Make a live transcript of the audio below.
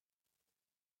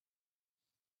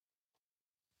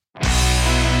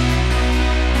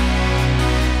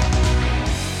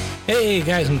Hey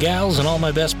guys and gals and all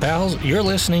my best pals, you're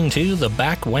listening to the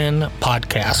Back When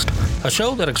Podcast, a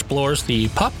show that explores the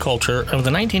pop culture of the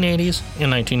 1980s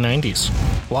and 1990s.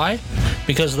 Why?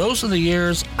 Because those are the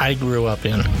years I grew up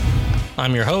in.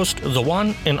 I'm your host, the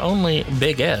one and only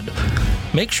Big Ed.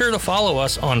 Make sure to follow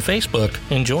us on Facebook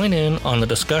and join in on the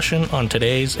discussion on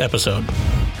today's episode.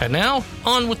 And now,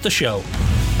 on with the show.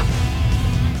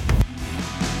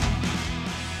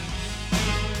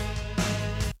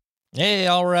 Hey,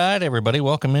 all right, everybody.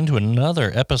 Welcome into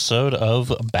another episode of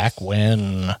Back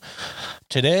When.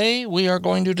 Today, we are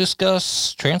going to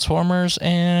discuss Transformers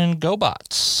and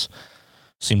GoBots.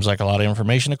 Seems like a lot of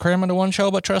information to cram into one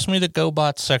show, but trust me, the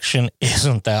GoBots section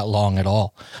isn't that long at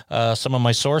all. Some of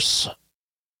my sources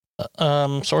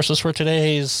for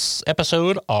today's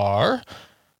episode are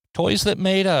Toys That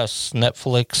Made Us,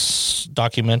 Netflix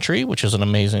documentary, which is an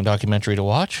amazing documentary to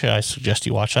watch. I suggest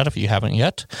you watch that if you haven't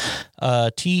yet.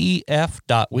 TEF.wiki.com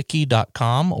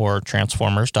or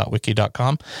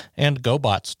Transformers.wiki.com and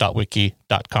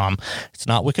GoBots.wiki.com. It's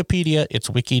not Wikipedia, it's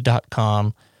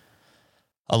wiki.com.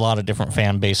 A lot of different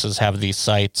fan bases have these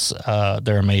sites.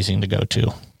 They're amazing to go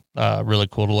to. Really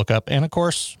cool to look up. And, of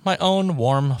course, my own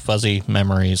warm, fuzzy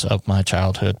memories of my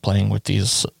childhood playing with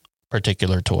these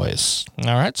particular toys.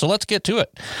 All right, so let's get to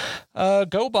it.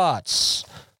 GoBots.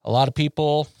 A lot of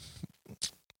people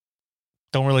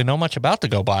don't really know much about the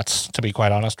GoBots, to be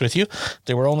quite honest with you.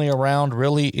 They were only around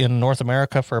really in North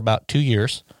America for about 2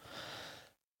 years.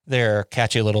 Their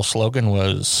catchy little slogan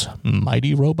was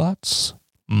Mighty Robots,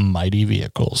 Mighty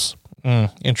Vehicles.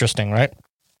 Interesting, right?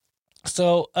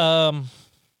 So, the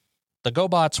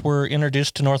GoBots were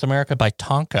introduced to North America by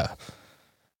Tonka.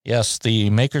 Yes,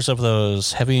 the makers of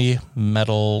those heavy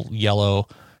metal yellow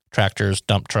tractors,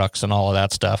 dump trucks, and all of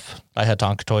that stuff. I had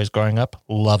Tonka toys growing up.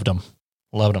 Loved them.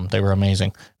 They were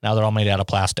amazing. Now they're all made out of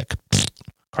plastic.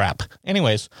 Crap.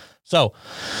 Anyways, so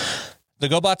the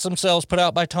GoBots themselves put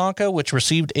out by Tonka, which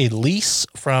received a lease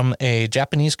from a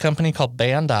Japanese company called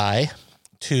Bandai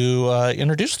to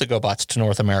introduce the GoBots to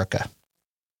North America.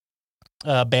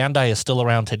 Bandai is still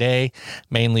around today,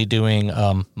 mainly doing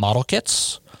model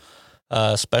kits.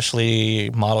 Especially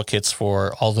model kits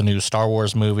for all the new Star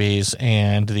Wars movies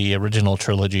and the original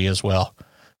trilogy as well.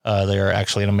 They're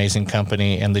actually an amazing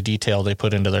company, and the detail they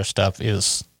put into their stuff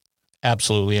is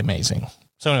absolutely amazing.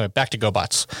 So anyway, back to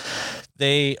GoBots.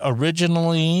 They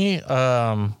originally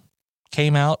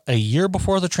came out a year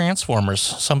before the Transformers.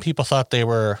 Some people thought they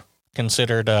were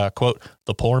considered, quote,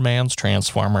 the poor man's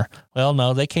Transformer. Well,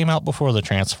 no, they came out before the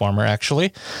Transformer,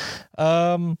 actually.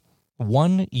 1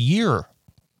 year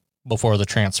before the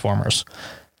Transformers.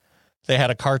 They had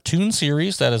a cartoon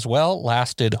series that as well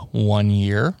lasted 1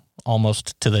 year,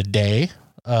 almost to the day,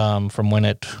 from when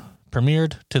it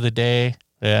premiered to the day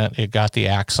that it got the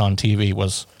axe on TV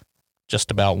was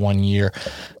just about 1 year.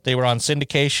 They were on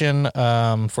syndication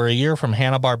for a year from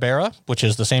Hanna-Barbera, which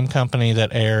is the same company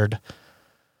that aired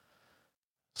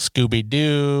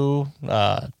Scooby-Doo,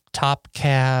 Top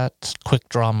Cat, Quick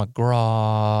Draw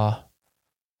McGraw,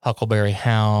 Huckleberry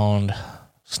Hound,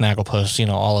 Snagglepuss,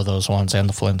 all of those ones, and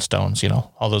the Flintstones,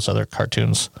 all those other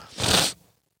cartoons.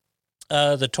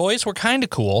 The toys were kind of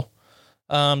cool.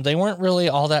 They weren't really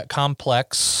all that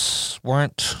complex,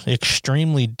 weren't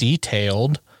extremely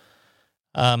detailed.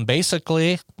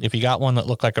 Basically, if you got one that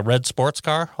looked like a red sports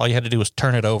car, all you had to do was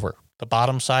turn it over. The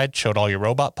bottom side showed all your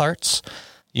robot parts.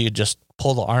 You could just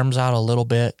pull the arms out a little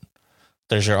bit.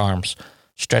 There's your arms.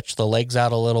 Stretch the legs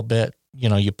out a little bit.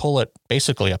 You pull it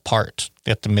basically apart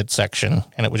at the midsection,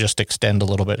 and it would just extend a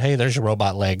little bit. Hey, there's your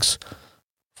robot legs.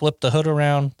 Flip the hood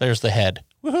around. There's the head.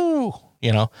 Woohoo!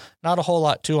 Not a whole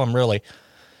lot to them, really.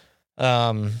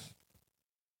 Not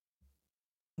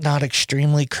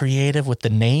extremely creative with the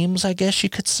names, I guess you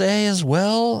could say, as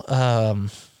well.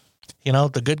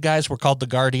 The good guys were called the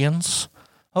Guardians.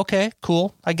 Okay,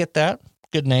 cool. I get that.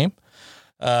 Good name.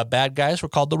 Bad guys were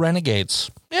called the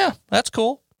Renegades. Yeah, that's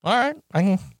cool. All right,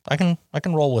 I can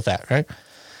roll with that, right?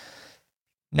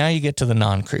 Now you get to the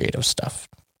non-creative stuff.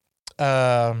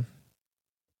 Over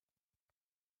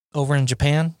in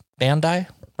Japan, Bandai,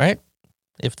 right?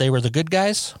 If they were the good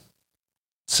guys,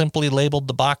 simply labeled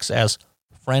the box as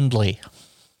friendly.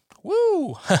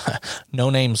 Woo!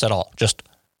 No names at all. Just,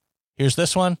 here's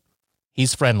this one.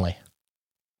 He's friendly.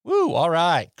 Woo! All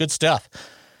right, good stuff.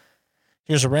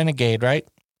 Here's a renegade, right?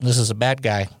 This is a bad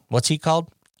guy. What's he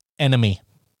called? Enemy.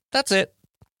 That's it.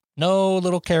 No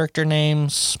little character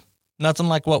names. Nothing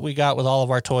like what we got with all of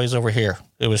our toys over here.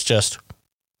 It was just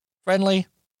friendly,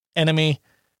 enemy.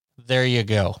 There you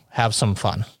go. Have some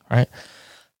fun, right?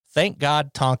 Thank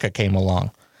God Tonka came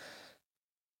along.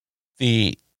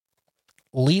 The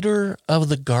leader of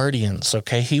the Guardians.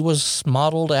 Okay. He was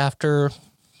modeled after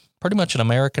pretty much an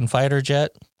American fighter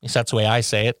jet. At least that's the way I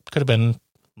say it. Could have been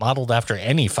modeled after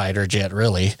any fighter jet,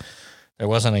 really. There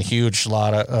wasn't a huge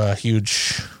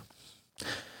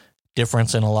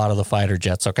difference in a lot of the fighter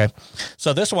jets. Okay.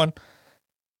 So this one,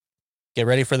 get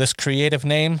ready for this creative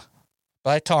name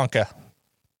by Tonka.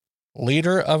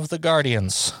 Leader of the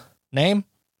Guardians. Name?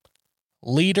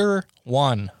 Leader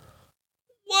 1.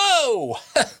 Whoa!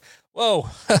 Whoa.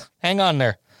 Hang on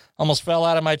there. Almost fell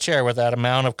out of my chair with that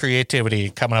amount of creativity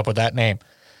coming up with that name.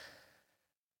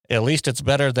 At least it's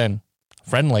better than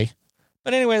friendly.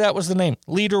 But anyway, that was the name.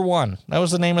 Leader 1. That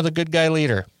was the name of the good guy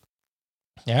leader.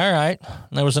 Yeah, all right.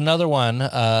 There was another one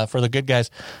for the good guys.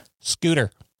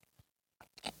 Scooter.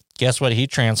 Guess what he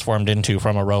transformed into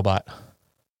from a robot?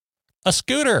 A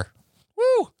scooter.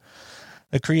 Woo!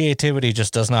 The creativity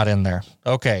just does not end there.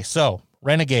 Okay, so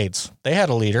Renegades. They had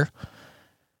a leader.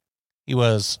 He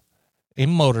was a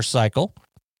motorcycle.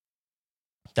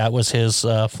 That was his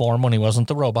form when he wasn't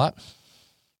the robot.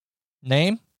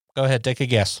 Name? Go ahead, take a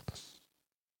guess.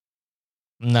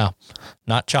 No,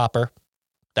 not Chopper.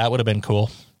 That would have been cool.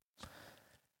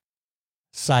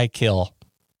 Cykill.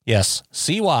 Yes,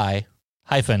 CY-KILL.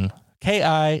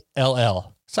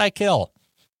 Cykill.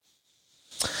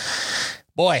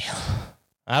 Boy,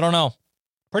 I don't know.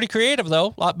 Pretty creative,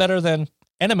 though. A lot better than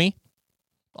Enemy.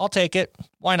 I'll take it.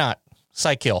 Why not?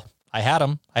 Cykill. I had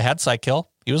him. I had Cykill.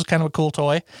 He was kind of a cool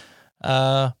toy.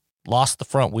 Lost the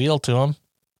front wheel to him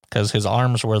because his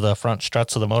arms were the front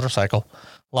struts of the motorcycle.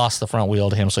 Lost the front wheel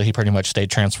to him, so he pretty much stayed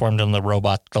transformed into the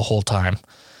robot the whole time.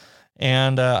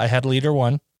 And I had Leader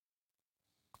 1.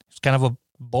 It's kind of a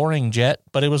boring jet,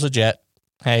 but it was a jet.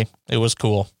 Hey, it was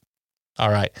cool. All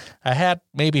right. I had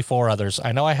maybe 4 others.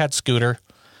 I know I had Scooter,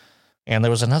 and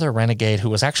there was another Renegade who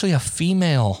was actually a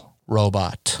female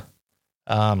robot.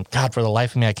 God, for the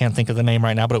life of me, I can't think of the name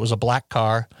right now, but it was a black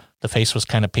car. The face was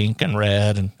kind of pink and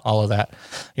red and all of that.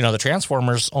 You know, the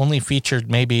Transformers only featured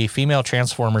maybe female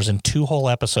Transformers in 2 whole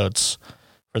episodes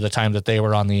for the time that they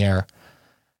were on the air.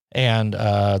 And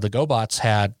the GoBots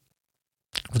had,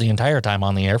 for the entire time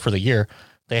on the air for the year,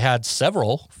 they had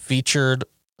several featured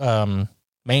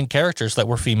main characters that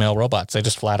were female robots. They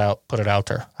just flat out put it out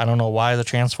there. I don't know why the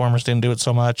Transformers didn't do it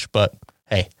so much, but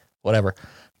hey, whatever.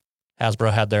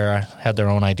 Hasbro had their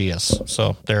own ideas,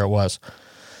 so there it was.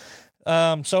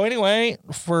 So anyway,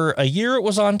 for a year it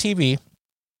was on TV,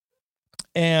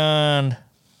 and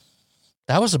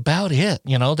that was about it.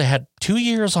 You know, they had 2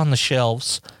 years on the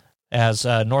shelves as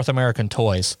North American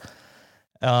toys.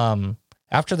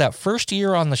 After that first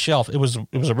year on the shelf, it was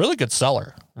a really good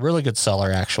seller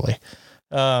actually.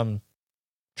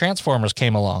 Transformers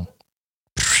came along.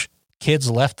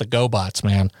 Kids left the GoBots,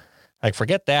 man. Like,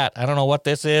 forget that. I don't know what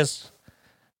this is.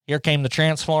 Here came the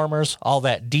Transformers, all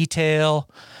that detail.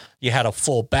 You had a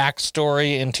full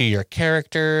backstory into your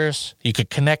characters. You could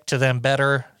connect to them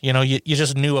better. You know, you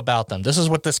just knew about them. This is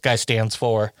what this guy stands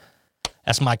for.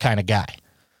 That's my kind of guy.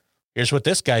 Here's what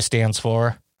this guy stands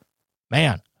for.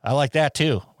 Man, I like that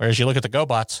too. Whereas you look at the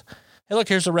GoBots. Hey, look,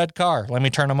 here's a red car. Let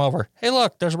me turn them over. Hey,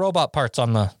 look, there's robot parts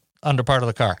on the under part of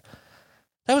the car.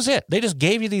 That was it. They just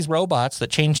gave you these robots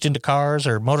that changed into cars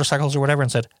or motorcycles or whatever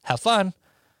and said, have fun.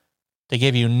 They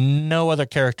gave you no other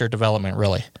character development,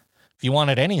 really. If you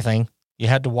wanted anything, you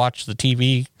had to watch the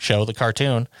TV show, the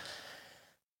cartoon.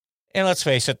 And let's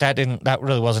face it, that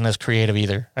really wasn't as creative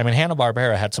either. I mean,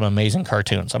 Hanna-Barbera had some amazing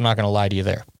cartoons. I'm not going to lie to you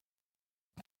there.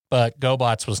 But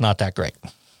GoBots was not that great.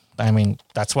 I mean,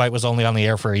 that's why it was only on the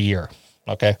air for a year.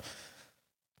 Okay?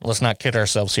 Let's not kid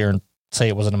ourselves here and say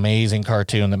it was an amazing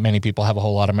cartoon that many people have a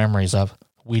whole lot of memories of.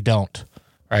 We don't,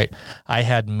 right? I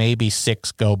had maybe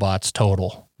 6 GoBots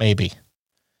total. Maybe.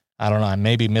 I don't know. I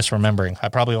may be misremembering. I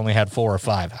probably only had 4 or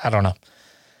 5. I don't know.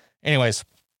 Anyways,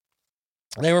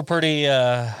 they were pretty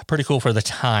cool for the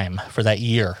time, for that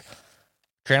year.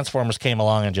 Transformers came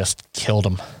along and just killed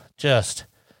them. Just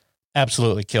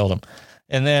absolutely killed them.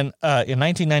 And then in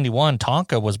 1991,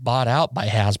 Tonka was bought out by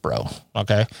Hasbro.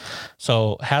 Okay.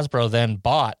 So Hasbro then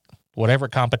bought whatever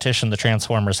competition the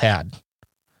Transformers had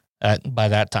by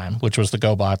that time, which was the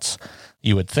GoBots,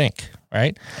 you would think,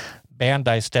 right?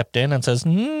 Bandai stepped in and says,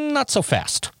 not so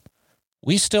fast.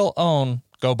 We still own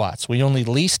GoBots. We only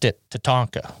leased it to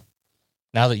Tonka.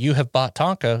 Now that you have bought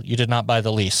Tonka, you did not buy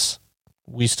the lease.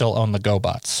 We still own the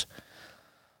GoBots.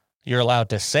 You're allowed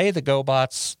to say the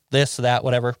GoBots, this, that,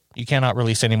 whatever. You cannot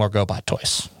release any more GoBot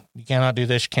toys. You cannot do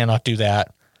this. You cannot do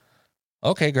that.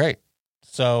 Okay, great.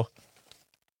 So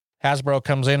Hasbro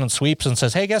comes in and sweeps and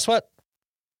says, hey, guess what?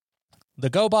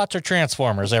 The GoBots are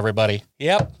Transformers, everybody.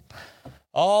 Yep.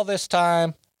 All this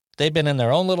time, they've been in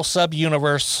their own little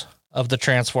sub-universe of the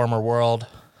Transformer world.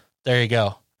 There you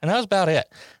go. And that was about it.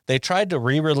 They tried to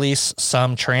re-release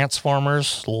some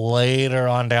Transformers later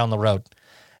on down the road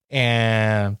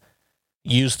and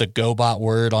use the GoBot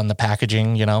word on the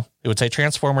packaging, you know. It would say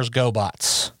Transformers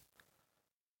GoBots.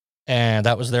 And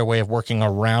that was their way of working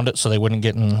around it so they wouldn't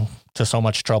get into so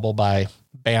much trouble by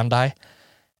Bandai.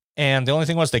 And the only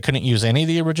thing was they couldn't use any of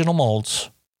the original molds.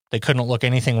 They couldn't look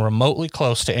anything remotely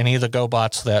close to any of the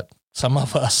GoBots that some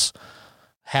of us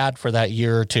had for that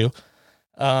year or two.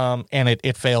 And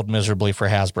it failed miserably for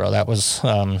Hasbro. That was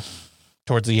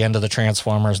towards the end of the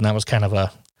Transformers, and that was kind of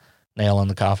a nail in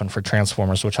the coffin for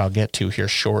Transformers, which I'll get to here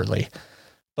shortly.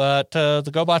 But the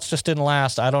GoBots just didn't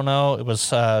last. I don't know. It was,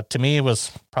 to me, it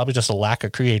was probably just a lack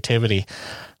of creativity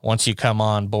once you come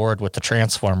on board with the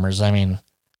Transformers. I mean,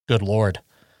 good Lord.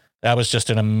 That was just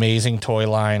an amazing toy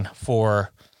line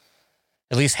for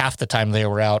at least half the time they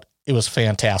were out. It was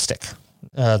fantastic.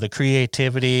 The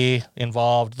creativity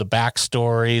involved, the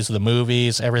backstories, the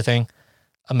movies, everything.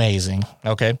 Amazing.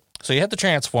 Okay. So you had the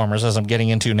Transformers, as I'm getting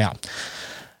into now.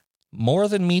 More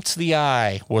than meets the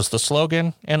eye was the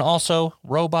slogan, and also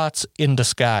robots in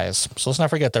disguise. So let's not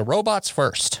forget, they're robots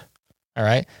first. All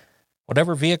right.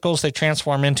 Whatever vehicles they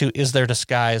transform into is their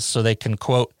disguise so they can,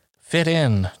 quote, fit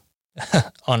in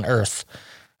on Earth.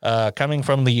 Coming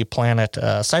from the planet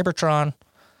Cybertron,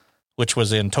 which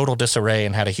was in total disarray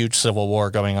and had a huge civil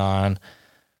war going on.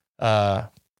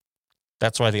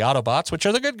 That's why the Autobots, which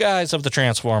are the good guys of the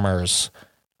Transformers,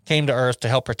 came to Earth to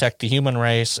help protect the human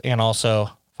race and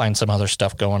also find some other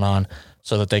stuff going on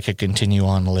so that they could continue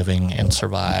on living and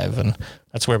survive. And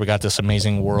that's where we got this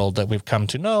amazing world that we've come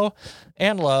to know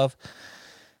and love.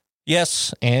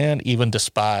 Yes, and even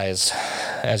despise,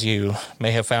 as you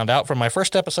may have found out from my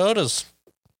first episode, as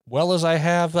well as I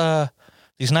have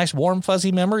these nice warm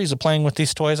fuzzy memories of playing with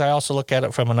these toys. I also look at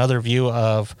it from another view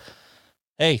of,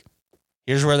 hey,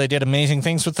 here's where they did amazing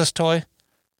things with this toy.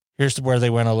 Here's where they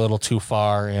went a little too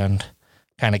far and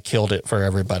kind of killed it for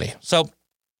everybody. So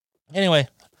anyway,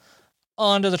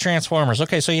 on to the Transformers.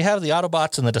 Okay, so you have the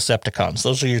Autobots and the Decepticons.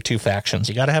 Those are your two factions.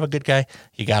 You got to have a good guy.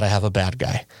 You got to have a bad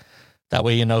guy. That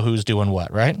way you know who's doing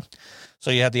what, right?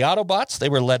 So you had the Autobots. They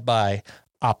were led by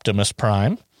Optimus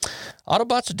Prime.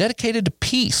 Autobots are dedicated to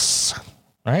peace,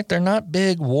 right? They're not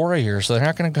big warriors. They're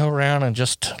not going to go around and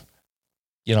just,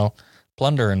 you know,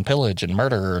 plunder and pillage and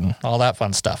murder and all that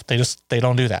fun stuff. They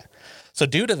don't do that. So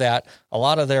due to that, a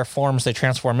lot of their forms they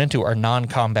transform into are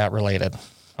non-combat related.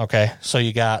 Okay, so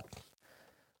you got,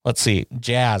 let's see,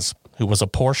 Jazz, who was a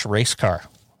Porsche race car.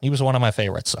 He was one of my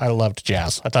favorites. I loved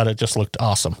Jazz. I thought it just looked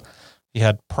awesome. You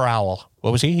had Prowl.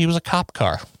 What was he? He was a cop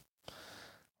car.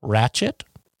 Ratchet,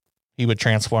 he would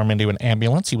transform into an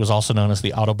ambulance. He was also known as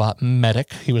the Autobot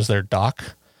Medic. He was their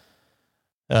doc.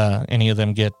 Any of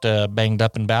them get banged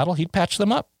up in battle, he'd patch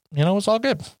them up. You know, it was all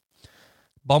good.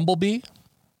 Bumblebee,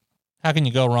 how can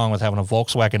you go wrong with having a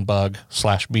Volkswagen Bug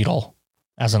 / Beetle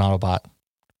as an Autobot?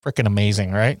 Freaking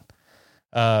amazing, right?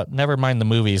 Never mind the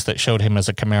movies that showed him as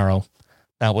a Camaro.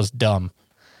 That was dumb.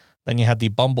 Then you had the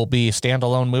Bumblebee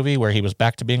standalone movie where he was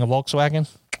back to being a Volkswagen.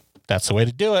 That's the way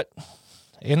to do it.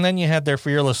 And then you had their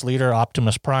fearless leader,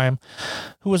 Optimus Prime,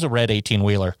 who was a red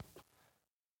 18-wheeler.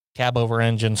 Cab over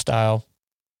engine style.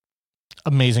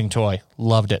 Amazing toy.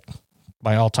 Loved it.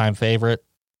 My all-time favorite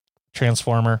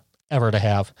Transformer ever to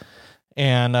have.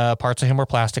 And parts of him were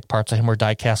plastic. Parts of him were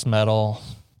die-cast metal.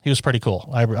 He was pretty cool.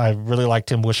 I really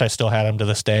liked him. Wish I still had him to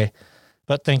this day.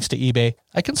 But thanks to eBay,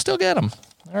 I can still get him.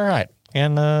 All right.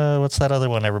 And what's that other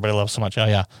one everybody loves so much? Oh,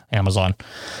 yeah, Amazon.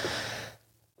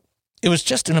 It was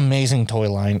just an amazing toy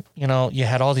line. You know, you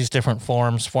had all these different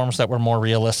forms that were more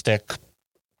realistic,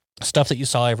 stuff that you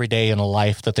saw every day in a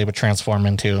life that they would transform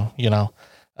into, you know.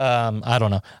 I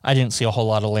don't know. I didn't see a whole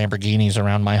lot of Lamborghinis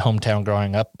around my hometown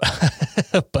growing up,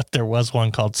 but there was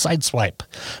one called Sideswipe,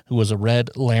 who was a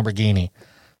red Lamborghini.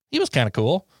 He was kind of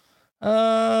cool.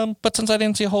 But since I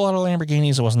didn't see a whole lot of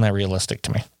Lamborghinis, it wasn't that realistic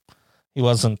to me. He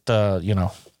wasn't, you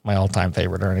know, my all-time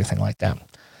favorite or anything like that.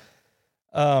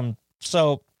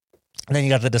 So then you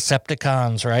got the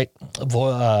Decepticons, right?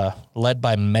 Led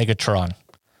by Megatron.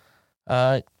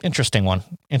 Interesting one.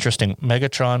 Interesting.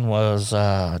 Megatron was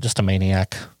just a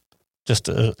maniac, just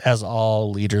as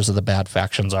all leaders of the bad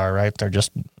factions are, right? They're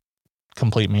just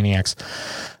complete maniacs.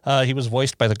 He was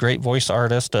voiced by the great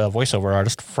voiceover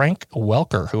artist, Frank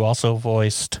Welker, who also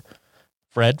voiced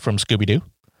Fred from Scooby-Doo.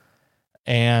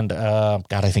 And, God,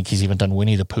 I think he's even done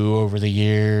Winnie the Pooh over the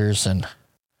years and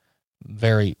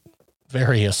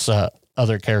various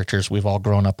other characters we've all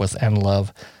grown up with and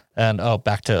love. And,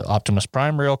 back to Optimus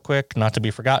Prime real quick, not to be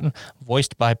forgotten,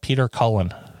 voiced by Peter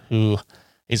Cullen, who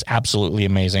is absolutely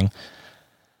amazing.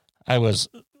 I was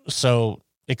so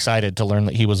excited to learn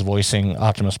that he was voicing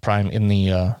Optimus Prime in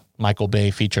the Michael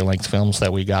Bay feature-length films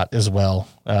that we got as well.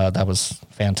 That was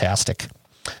fantastic.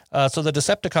 So the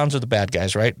Decepticons are the bad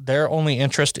guys, right? Their only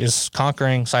interest is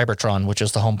conquering Cybertron, which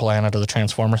is the home planet of the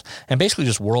Transformers, and basically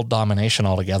just world domination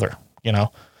altogether. You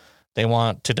know, they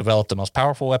want to develop the most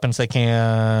powerful weapons they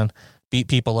can, beat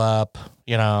people up,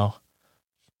 you know,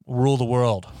 rule the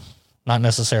world. Not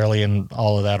necessarily in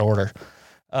all of that order.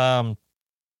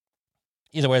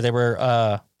 Either way, they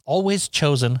were always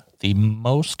chosen the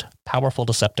most powerful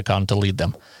Decepticon to lead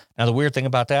them. Now, the weird thing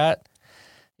about that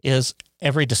is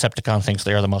every Decepticon thinks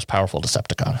they are the most powerful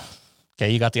Decepticon. Okay,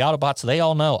 you got the Autobots. They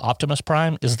all know Optimus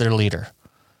Prime is their leader.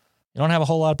 You don't have a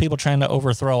whole lot of people trying to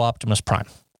overthrow Optimus Prime.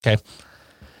 Okay,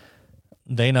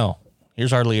 they know.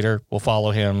 Here's our leader. We'll follow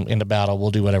him into battle.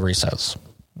 We'll do whatever he says.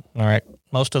 All right.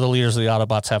 Most of the leaders of the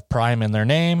Autobots have Prime in their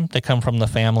name. They come from the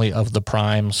family of the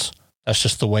Primes. That's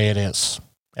just the way it is.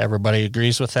 Everybody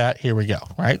agrees with that. Here we go,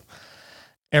 right?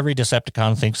 Every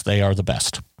Decepticon thinks they are the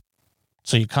best.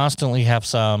 So you constantly have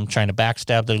some trying to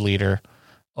backstab their leader,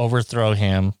 overthrow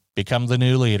him, become the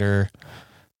new leader.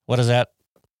 What does that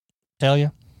tell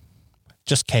you?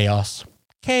 Just chaos.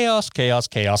 Chaos, chaos,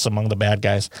 chaos among the bad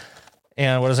guys.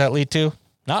 And what does that lead to?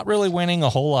 Not really winning a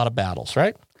whole lot of battles,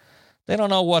 right? They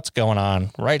don't know what's going on.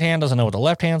 Right hand doesn't know what the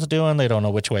left hand's doing. They don't know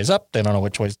which way's up. They don't know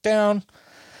which way's down.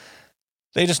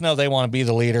 They just know they want to be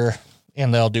the leader,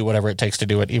 and they'll do whatever it takes to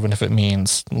do it, even if it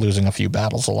means losing a few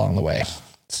battles along the way.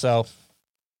 So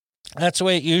that's the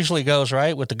way it usually goes,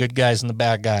 right? With the good guys and the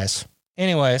bad guys.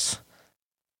 Anyways,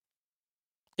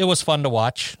 it was fun to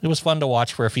watch. It was fun to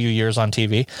watch for a few years on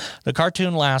TV. The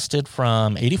cartoon lasted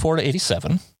from 84 to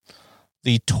 87.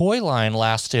 The toy line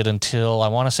lasted until, I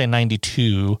want to say,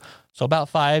 92. So about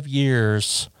 5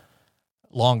 years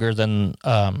longer than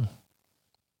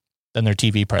their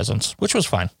TV presence, which was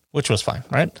fine,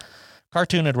 right?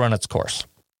 Cartoon had run its course.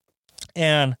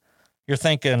 And you're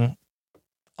thinking,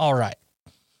 all right,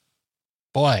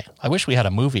 boy, I wish we had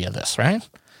a movie of this, right?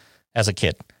 As a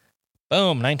kid.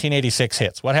 Boom, 1986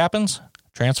 hits. What happens?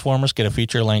 Transformers get a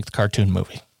feature-length cartoon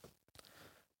movie.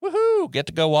 Woohoo! Get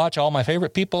to go watch all my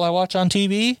favorite people I watch on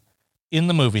TV in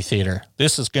the movie theater.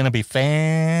 This is going to be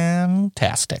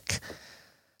fantastic.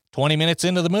 20 minutes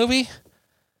into the movie,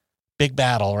 big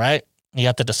battle, right? You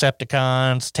got the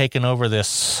Decepticons taking over this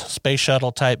space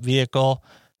shuttle type vehicle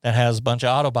that has a bunch of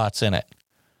Autobots in it.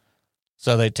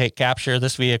 So they capture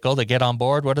this vehicle, they get on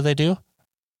board. What do?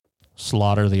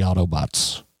 Slaughter the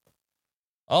Autobots.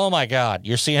 Oh my God,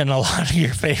 you're seeing a lot of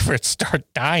your favorites start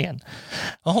dying.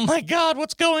 Oh my God,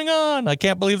 what's going on? I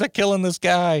can't believe they're killing this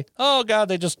guy. Oh God,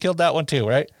 they just killed that one too,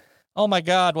 right? Oh my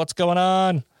God, what's going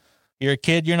on? You're a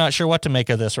kid, you're not sure what to make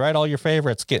of this, right? All your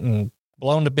favorites getting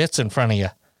blown to bits in front of you.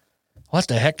 What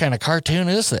the heck kind of cartoon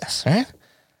is this, right?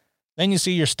 Then you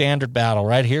see your standard battle,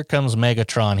 right? Here comes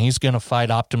Megatron. He's going to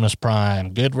fight Optimus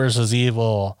Prime. Good versus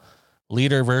evil.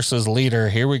 Leader versus leader.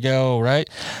 Here we go, right?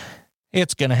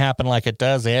 It's going to happen like it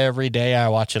does every day I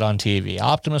watch it on TV.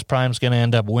 Optimus Prime's going to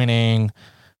end up winning.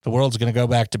 The world's going to go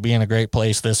back to being a great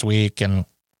place this week, and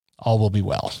all will be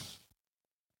well.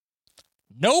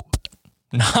 Nope.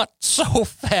 Not so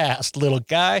fast, little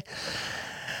guy.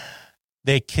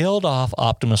 They killed off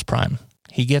Optimus Prime.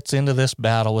 He gets into this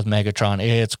battle with Megatron.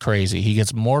 It's crazy. He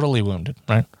gets mortally wounded,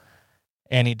 right?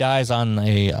 And he dies on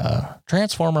a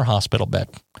Transformer hospital bed.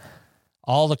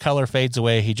 All the color fades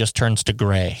away. He just turns to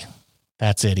gray.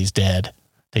 That's it. He's dead.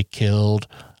 They killed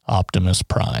Optimus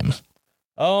Prime.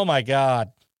 Oh, my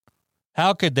God.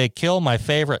 How could they kill my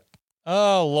favorite?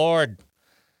 Oh, Lord.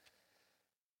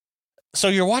 So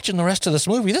you're watching the rest of this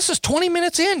movie. This is 20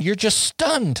 minutes in. You're just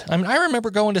stunned. I mean, I remember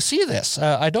going to see this.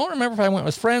 I don't remember if I went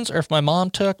with friends or if my mom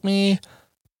took me.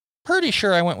 Pretty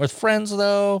sure I went with friends,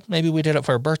 though. Maybe we did it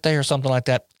for a birthday or something like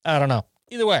that. I don't know.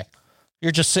 Either way,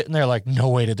 you're just sitting there like, no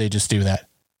way did they just do that.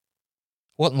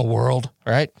 What in the world,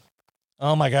 right?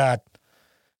 Oh, my God.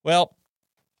 Well,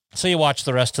 so you watch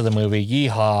the rest of the movie.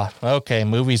 Yeehaw. Okay,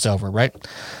 movie's over, right?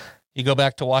 You go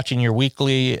back to watching your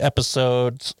weekly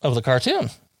episodes of the cartoon.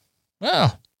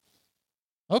 Oh,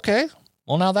 okay.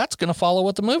 Well, now that's going to follow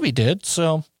what the movie did.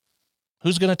 So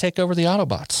who's going to take over the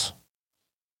Autobots?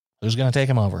 Who's going to take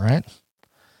them over, right?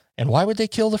 And why would they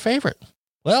kill the favorite?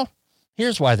 Well,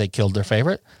 here's why they killed their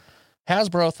favorite.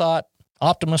 Hasbro thought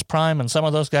Optimus Prime and some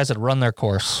of those guys had run their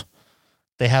course.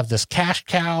 They have this cash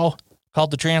cow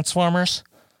called the Transformers.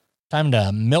 Time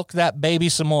to milk that baby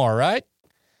some more, right?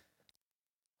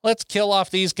 Let's kill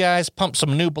off these guys, pump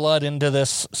some new blood into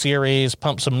this series,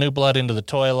 pump some new blood into the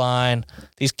toy line.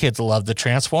 These kids love the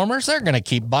Transformers. They're going to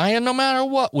keep buying no matter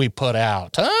what we put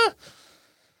out, huh?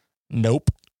 Nope.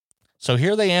 So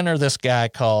here they enter this guy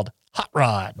called Hot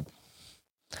Rod,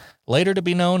 later to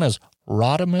be known as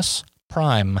Rodimus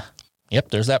Prime. Yep,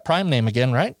 there's that Prime name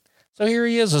again, right? So here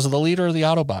he is as the leader of the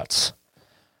Autobots.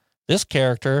 This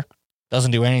character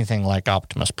doesn't do anything like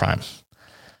Optimus Prime.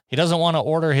 He doesn't want to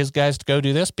order his guys to go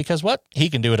do this because what? He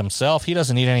can do it himself. He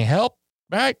doesn't need any help,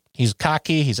 right? He's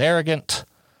cocky. He's arrogant.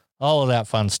 All of that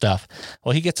fun stuff.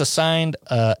 Well, he gets assigned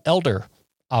an elder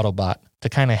Autobot to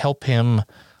kind of help him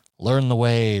learn the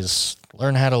ways,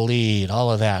 learn how to lead,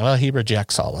 all of that. Well, he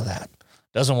rejects all of that.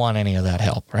 Doesn't want any of that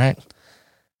help, right?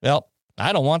 Well,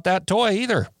 I don't want that toy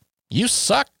either. You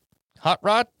suck, Hot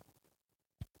Rod.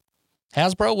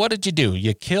 Hasbro, what did you do?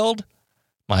 You killed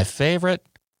my favorite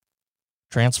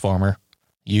Transformer.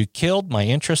 You killed my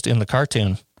interest in the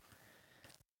cartoon.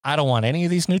 I don't want any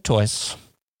of these new toys.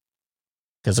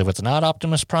 Because if it's not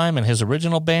Optimus Prime and his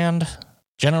original band,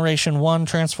 Generation 1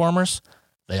 Transformers,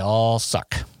 they all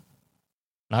suck.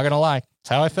 Not going to lie. It's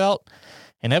how I felt.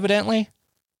 And evidently,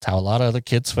 it's how a lot of other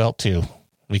kids felt too.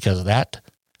 Because that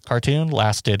cartoon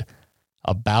lasted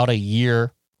about a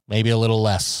year, maybe a little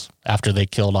less, after they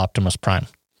killed Optimus Prime.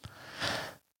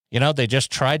 You know, they just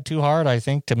tried too hard, I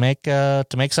think, to make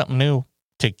something new,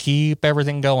 to keep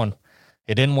everything going.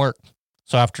 It didn't work.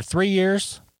 So after 3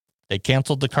 years, they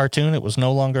canceled the cartoon. It was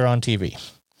no longer on TV.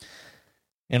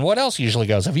 And what else usually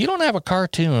goes? If you don't have a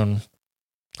cartoon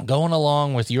going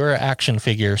along with your action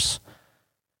figures,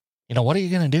 you know, what are you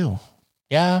going to do?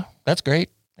 Yeah, that's great.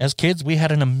 As kids, we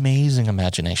had an amazing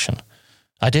imagination.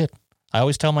 I did. I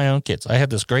always tell my own kids, I had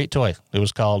this great toy. It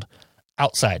was called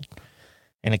Outside.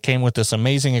 And it came with this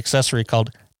amazing accessory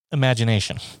called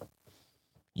Imagination.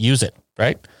 Use it,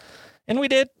 right? And we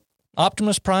did.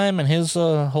 Optimus Prime and his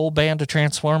whole band of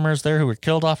Transformers there who were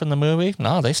killed off in the movie,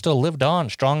 no, they still lived on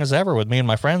strong as ever with me and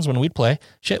my friends when we'd play.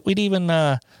 Shit, we'd even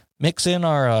mix in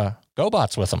our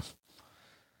GoBots with them.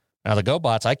 Now, the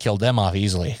GoBots, I killed them off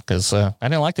easily because I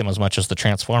didn't like them as much as the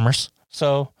Transformers.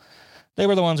 So they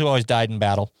were the ones who always died in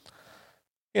battle.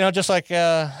 You know, just like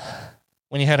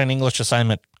when you had an English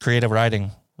assignment, creative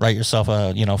writing, write yourself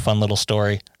a, fun little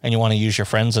story and you want to use your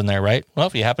friends in there, right? Well,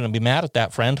 if you happen to be mad at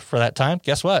that friend for that time,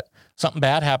 guess what? Something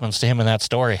bad happens to him in that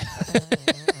story.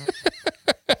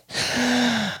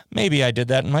 Maybe I did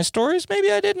that in my stories.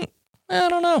 Maybe I didn't. I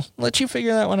don't know. Let you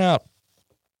figure that one out.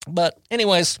 But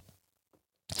anyways,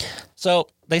 so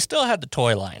they still had the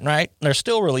toy line, right? They're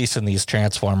still releasing these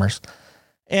Transformers.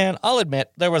 And I'll admit,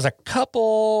 there was a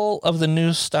couple of the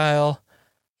new style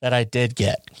that I did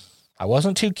get. I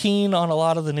wasn't too keen on a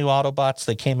lot of the new Autobots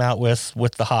they came out with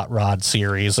the Hot Rod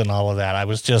series and all of that. I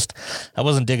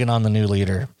wasn't digging on the new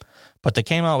leader. But they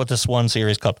came out with this one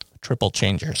series called Triple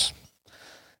Changers.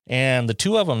 And the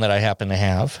two of them that I happen to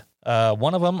have,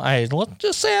 one of them, let's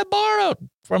just say I borrowed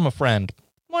from a friend.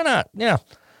 Why not? Yeah.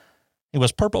 It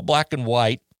was purple, black, and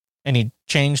white. And he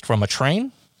changed from a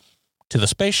train to the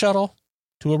space shuttle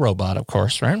to a robot, of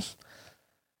course, right?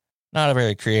 Not a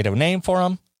very creative name for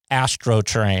him. Astro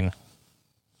Train.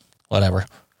 Whatever.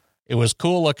 It was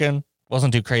cool looking.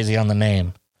 Wasn't too crazy on the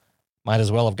name. Might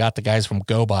as well have got the guys from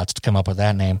GoBots to come up with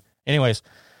that name. Anyways,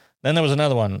 then there was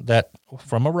another one that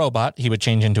from a robot, he would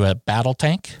change into a battle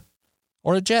tank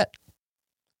or a jet.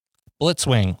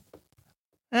 Blitzwing.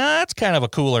 That's kind of a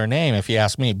cooler name if you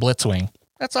ask me, Blitzwing.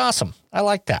 That's awesome. I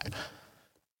like that.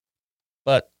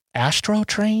 But Astro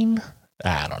Train?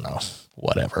 I don't know.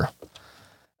 Whatever.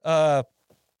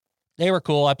 They were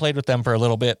cool. I played with them for a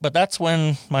little bit, but that's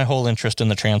when my whole interest in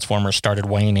the Transformers started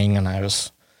waning and I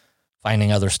was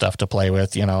finding other stuff to play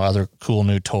with, other cool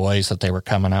new toys that they were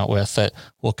coming out with that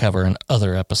we'll cover in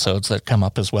other episodes that come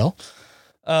up as well.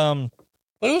 But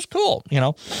it was cool,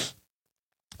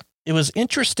 It was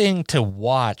interesting to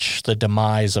watch the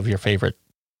demise of your favorite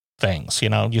things.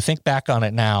 You think back on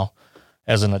it now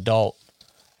as an adult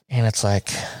and it's like,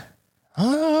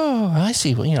 oh, I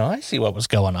see what was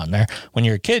going on there. When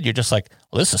you're a kid, you're just like,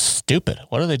 well, this is stupid.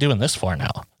 What are they doing this for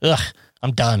now? Ugh,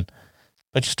 I'm done.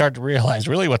 But you start to realize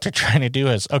really what they're trying to do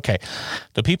is, okay,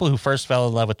 the people who first fell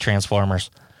in love with Transformers,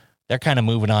 they're kind of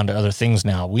moving on to other things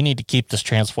now. We need to keep this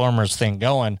Transformers thing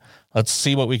going. Let's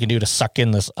see what we can do to suck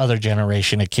in this other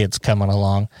generation of kids coming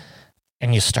along.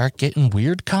 And you start getting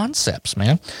weird concepts,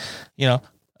 man.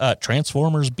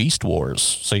 Transformers Beast Wars.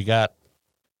 So you got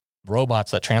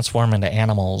robots that transform into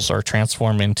animals or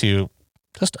transform into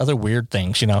just other weird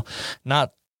things,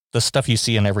 not the stuff you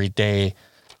see in everyday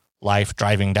life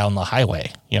driving down the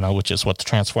highway, which is what the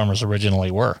Transformers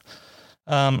originally were.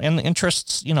 And the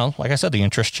interests, like I said, the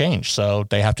interests changed. So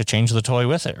they have to change the toy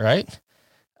with it, right?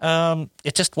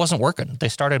 It just wasn't working. They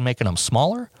started making them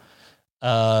smaller.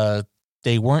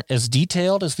 They weren't as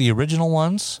detailed as the original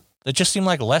ones. It just seemed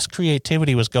like less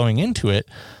creativity was going into it.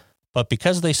 But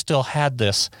because they still had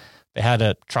this, they had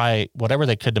to try whatever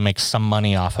they could to make some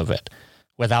money off of it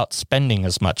without spending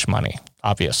as much money,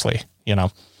 obviously, you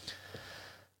know.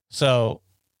 So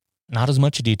not as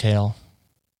much detail.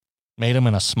 Made them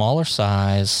in a smaller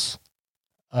size.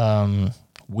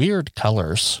 Weird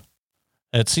colors.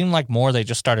 It seemed like more they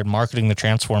just started marketing the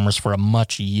Transformers for a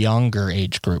much younger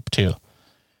age group too.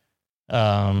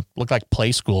 Looked like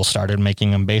Play School started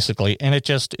making them basically, and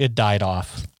it died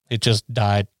off. It just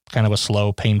died, kind of a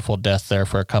slow, painful death there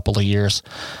for a couple of years.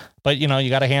 But, you know, you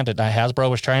got to hand it. Hasbro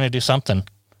was trying to do something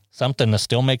to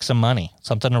still make some money,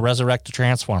 something to resurrect the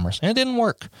Transformers. And it didn't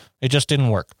work. It just didn't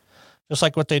work. Just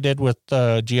like what they did with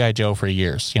G.I. Joe for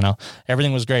years, you know.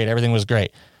 Everything was great.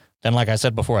 Then, like I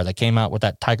said before, they came out with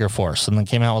that Tiger Force and then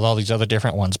came out with all these other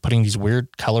different ones, putting these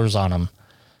weird colors on them.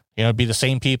 You know, it'd be the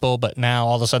same people, but now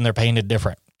all of a sudden they're painted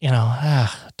different. You know,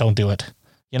 don't do it.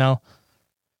 You know,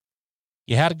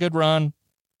 you had a good run.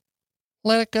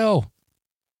 Let it go.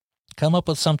 Come up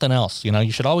with something else. You know,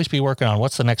 you should always be working on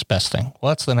what's the next best thing.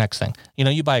 What's the next thing? You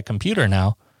know, you buy a computer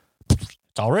now, it's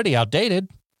already outdated.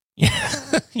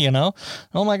 You know,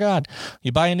 oh my God,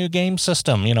 you buy a new game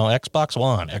system, you know, Xbox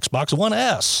One, Xbox One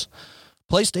S,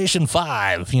 PlayStation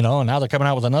 5, you know, and now they're coming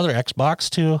out with another Xbox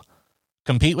to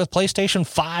compete with PlayStation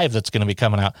 5 that's going to be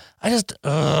coming out. I just,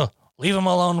 leave them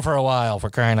alone for a while,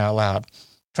 for crying out loud.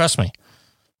 Trust me,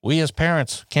 we as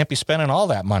parents can't be spending all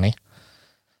that money.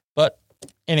 But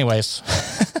anyways,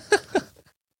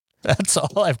 that's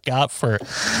all I've got for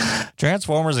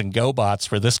Transformers and GoBots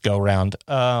for this go round.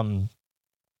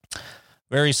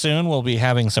 Very soon, we'll be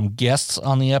having some guests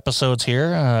on the episodes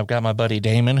here. I've got my buddy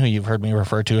Damon, who you've heard me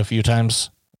refer to a few times.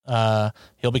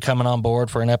 He'll be coming on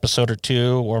board for an episode or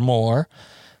two or more.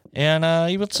 And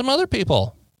even some other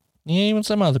people. You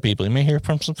may hear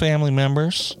from some family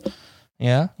members.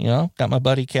 Yeah, you know, got my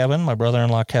buddy Kevin, my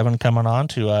brother-in-law Kevin, coming on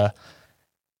to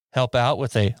help out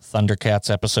with a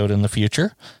Thundercats episode in the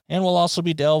future. And we'll also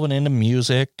be delving into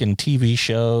music and TV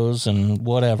shows and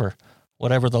whatever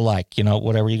the like, you know,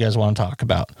 whatever you guys want to talk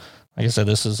about. Like I said,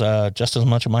 this is just as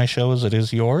much of my show as it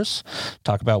is yours.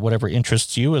 Talk about whatever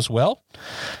interests you as well.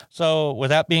 So with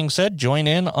that being said, join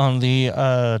in on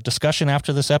the discussion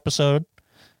after this episode.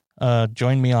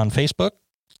 Join me on Facebook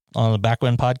on the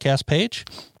Backwind Podcast page,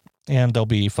 and there'll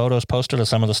be photos posted of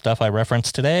some of the stuff I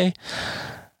referenced today,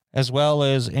 as well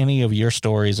as any of your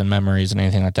stories and memories and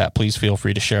anything like that. Please feel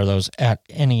free to share those at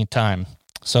any time.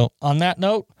 So on that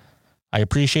note, I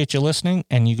appreciate you listening,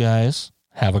 and you guys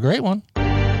have a great one.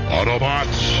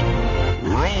 Autobots,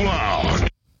 roll out!